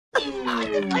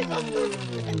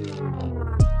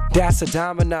That's a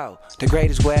Domino, the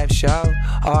greatest web show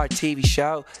or TV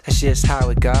show. That's just how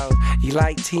it go. You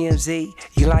like TMZ?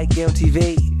 You like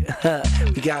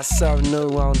MTV? We got something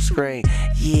new on the screen.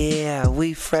 Yeah,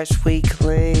 we fresh, we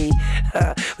clean.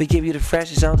 We give you the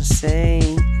freshest on the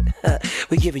scene.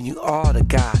 We giving you all the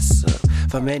gossip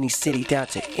from any city down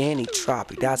to any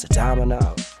tropic. That's a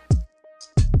Domino.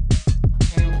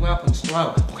 Up and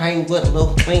slow, playing with a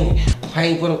little clean,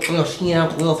 playing with a little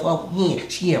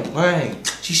she a brain.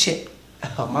 She shit.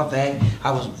 Oh, my bad. I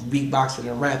was beatboxing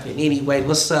and rapping. Anyway,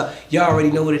 what's up? Y'all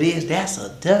already know what it is. That's a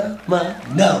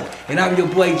Domino. And I'm your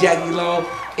boy Jackie Long,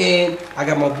 and I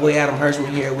got my boy Adam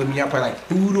Herschman here with me. Y'all probably like,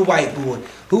 who the white boy?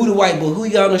 Who the white boy? Who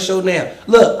you got on the show now?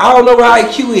 Look, I don't know where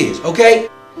IQ is, okay?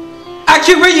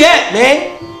 IQ, where you at,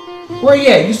 man? Where you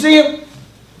at? You see him?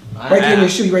 Right there in your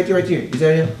shoe. Right there, right there. Is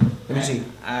that him? Let me see.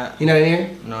 You not in here?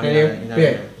 No, in here.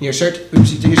 Yeah. In your shirt? Let me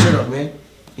see. Take your shirt off, man.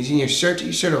 He's in your shirt. Take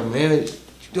your shirt off, man. What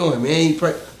you doing, man?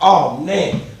 Oh,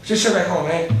 man. Put your shirt back on,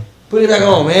 man. Put it back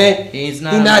on, man. He's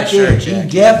not there. Shirt,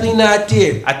 He's definitely not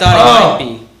there. I thought he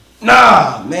might be.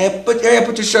 Nah, man. Put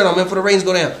your shirt on, man, for the rains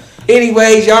go down.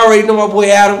 Anyways, y'all already know my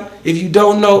boy Adam. If you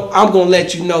don't know, I'm going to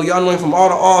let you know. Y'all know him from all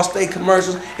the All-State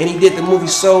commercials, and he did the movie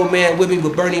Soul Man with me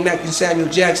with Bernie Mac and Samuel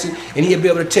Jackson, and he'll be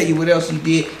able to tell you what else he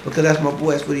did, because that's my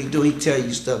boy. That's what he do. He tell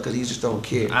you stuff because he just don't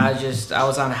care. I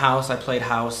was on House. I played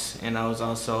House, and I was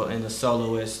also in The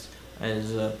Soloist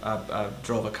as I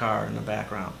drove a car in the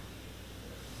background.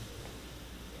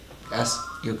 That's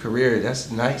your career. That's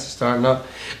nice starting up.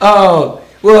 Oh,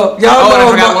 well, y'all know. Oh,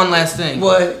 I forgot one last thing.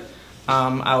 What?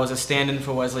 I was a stand-in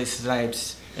for Wesley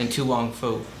Snipes in Tu Wong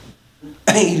Fu.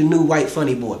 I ain't the new white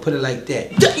funny boy. Put it like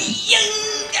that.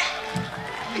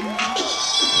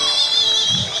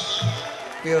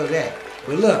 Feel that.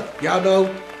 But look, y'all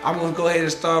know I'm gonna go ahead and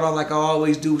start off like I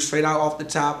always do, straight out off the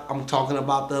top. I'm talking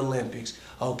about the Olympics.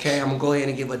 Okay, I'm gonna go ahead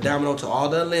and give a domino to all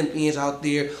the Olympians out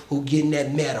there who getting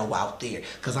that medal out there.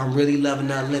 Cause I'm really loving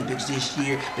the Olympics this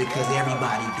year because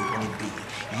everybody doing it big.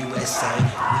 USA, we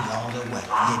all the way.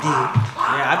 You did?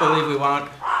 Yeah, I believe we want.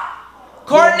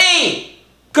 Courtney!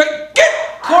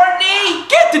 Courtney!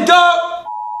 Get the dog!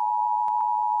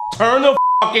 Turn the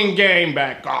fucking game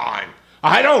back on.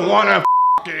 I don't want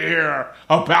to hear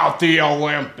about the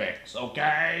Olympics,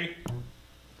 okay?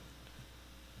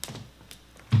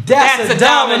 That's a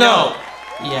domino!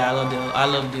 Yeah, I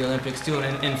love the Olympics too,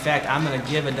 and in fact, I'm gonna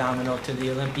give a domino to the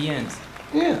Olympians.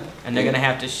 Yeah. And they're gonna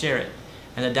have to share it.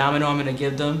 And the domino I'm gonna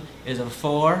give them is a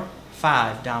 4-5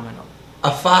 domino.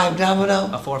 A 5 domino?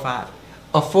 A 4-5.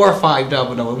 A 4-5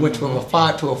 domino. It went from a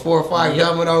 5 to a 4-5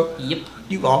 domino? Yep.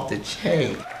 You off the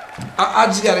chain. I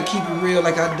just gotta keep it real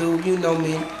like I do, you know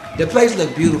me. The place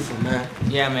looked beautiful, man.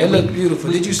 Yeah, man. It looked beautiful.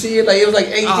 Did you see it? Like it was like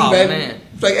HD, oh, baby. Man.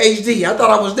 It's like HD. I thought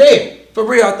I was there. For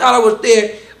real, I thought I was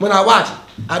there when I watch it.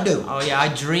 I do. Oh yeah, I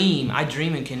dream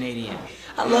in Canadian.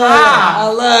 I love that. I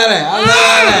love that. I love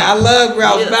that. I love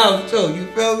grouse bounce too. You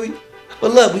feel me?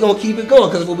 But look, we're going to keep it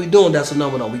going because what we're doing, that's a no.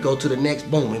 We go to the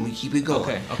next boom and we keep it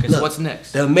going. Okay, look, so what's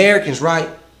next? The Americans, right?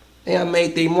 They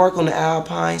made their mark on the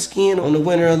alpine skiing on the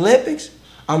Winter Olympics.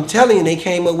 I'm telling you, they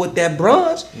came up with that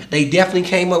bronze. They definitely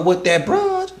came up with that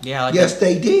bronze. Yeah, I like yes, that.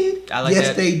 they did. I like yes,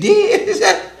 that. they did.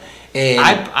 And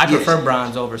I prefer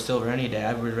bronze over silver any day.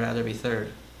 I would rather be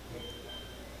third.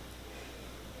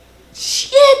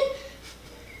 Shit.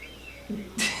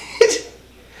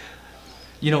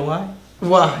 You know why?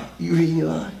 Why? You know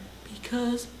why?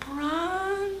 Because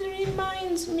bronze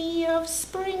reminds me of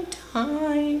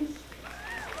springtime.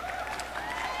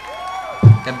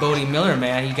 That Bodie Miller,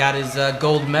 man, he got his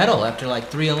gold medal after like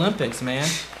 3 Olympics, man.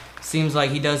 Seems like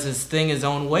he does his thing his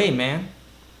own way, man.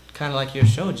 Kind of like your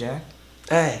show, Jack.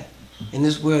 Hey, in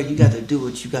this world, you got to do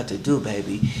what you got to do,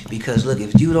 baby. Because look,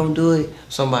 if you don't do it,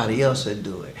 somebody else will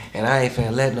do it. And I ain't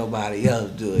finna let nobody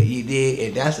else do it. You dig?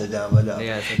 And that's a domino.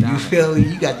 Yeah, it's a domino. You feel me?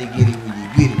 You got to get it when you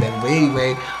get it, baby. But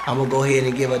anyway, I'm going to go ahead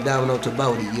and give a domino to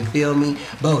Bodie. You feel me?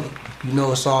 Bodie, you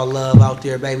know it's all love out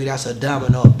there, baby. That's a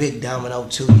domino, a big domino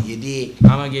to you. You dig?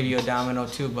 I'm going to give you a domino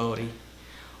too, Bodie.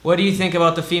 What do you think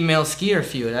about the female skier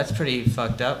feud? That's pretty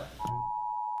fucked up.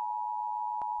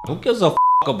 Who gives a f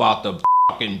about the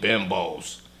fucking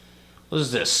bimbos? What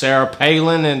is this, Sarah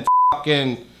Palin and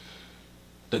fucking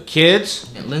the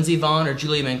kids? And Lindsey Vonn or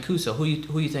Julia Mancuso? Who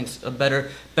you think's a better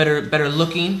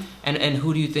looking, and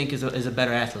who do you think is a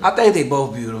better athlete? I think they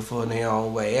both beautiful in their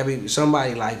own way.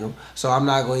 Somebody like them, so I'm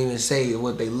not going to even say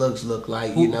what they looks look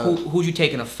like. You know, who'd you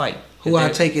take in a fight? Who I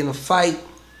take in a fight?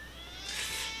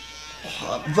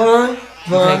 Vonn.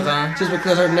 Just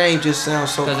because her name just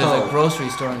sounds so cold. Because there's a grocery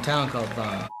store in town called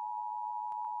Vonn.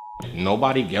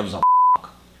 Nobody gives a f.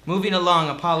 Moving along,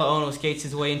 Apollo Ono skates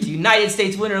his way into United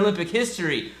States Winter Olympic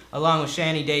history, along with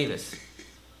Shani Davis.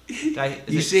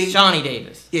 You see? Shawnee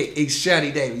Davis. Yeah, it's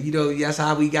Shani Davis. You know, that's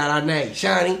how we got our name.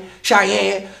 Shani,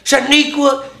 Cheyenne,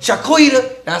 Shaniqua,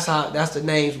 Shaquita. That's the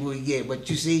names we get. But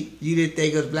you see, you didn't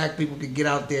think us black people could get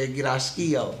out there and get our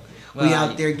ski on. We Well,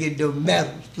 out there getting the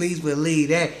medals. Please believe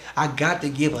that. I got to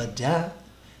give a Domino.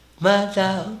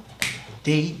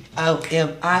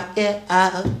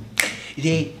 D-O-M-I-N-O.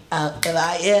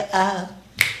 D-O-M-I-N-O.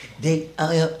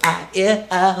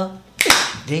 D-O-M-I-N-O.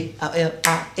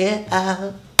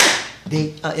 D-O-M-I-N-O.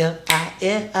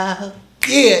 D-O-M-I-N-O.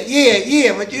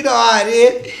 Yeah, but you know how it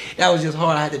is. That was just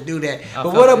hard, I had to do that.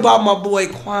 But what about my boy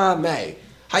Kwame?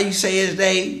 How you say his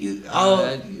name?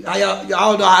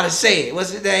 Y'all know how to say it.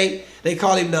 What's his name? They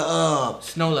call him the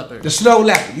Snow Leopard. The Snow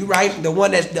Leopard, you right? The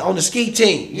one that's on the ski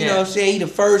team. You know what I'm saying? He the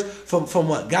first from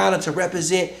what, Ghana to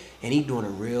represent, and he doing it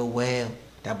real well.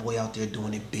 That boy out there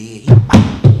doing it big.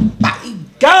 He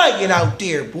dying out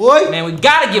there, boy. Man, we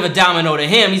gotta give a domino to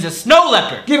him. He's a Snow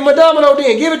Leopard. Give him a domino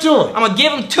then. Give it to him. I'm gonna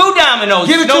give him 2 dominoes.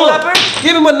 Give it Snow to him. Leopard.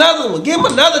 Give him another one. Give him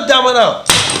another domino.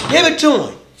 Give it to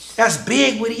him. That's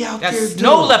big what he out there doing. That's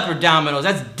Snow Leopard dominoes.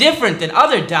 That's different than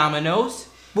other dominoes.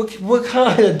 What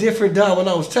kind of different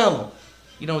dominoes? Tell him.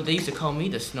 You know, they used to call me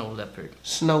the Snow Leopard.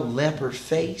 Snow Leopard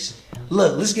face.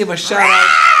 Look, let's give a shout out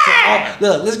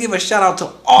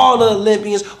to all the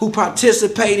Olympians who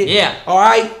participated. Yeah. All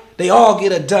right? They all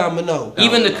get a domino.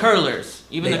 Even the curlers.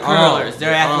 Even the curlers.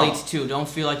 They're athletes too. Don't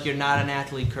feel like you're not an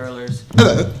athlete, curlers.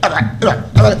 What's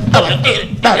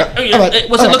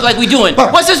it look like we doing?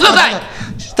 What's this look like?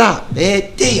 Stop,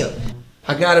 man. Damn.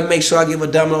 I gotta make sure I give a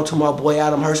domino to my boy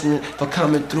Adam Herschman for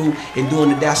coming through and doing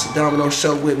the That's a Domino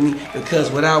show with me, because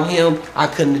without him, I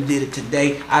couldn't have did it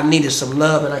today. I needed some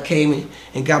love, and I came in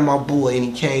and got my boy, and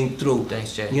he came through.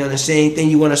 Thanks, Jay. You understand? Anything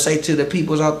you want to say to the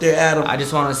peoples out there, Adam? I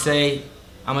just want to say,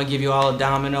 I'm going to give you all a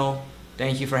domino.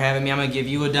 Thank you for having me. I'm going to give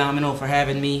you a domino for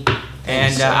having me.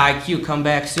 And IQ, come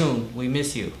back soon. We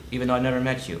miss you, even though I never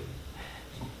met you.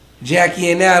 Jackie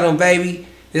and Adam, baby.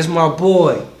 This is my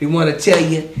boy. We want to tell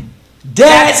you,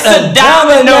 that's a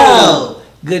domino.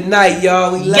 Good night,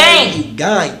 y'all. We love you.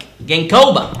 Gang.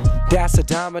 Gankoba. That's a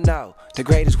Domino, the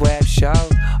greatest web show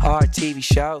or TV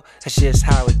show. That's just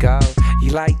how it goes. You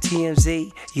like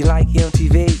TMZ? You like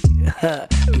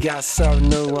MTV? We got something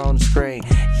new on the screen.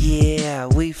 Yeah,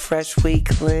 we fresh, we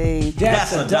clean.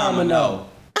 That's a domino.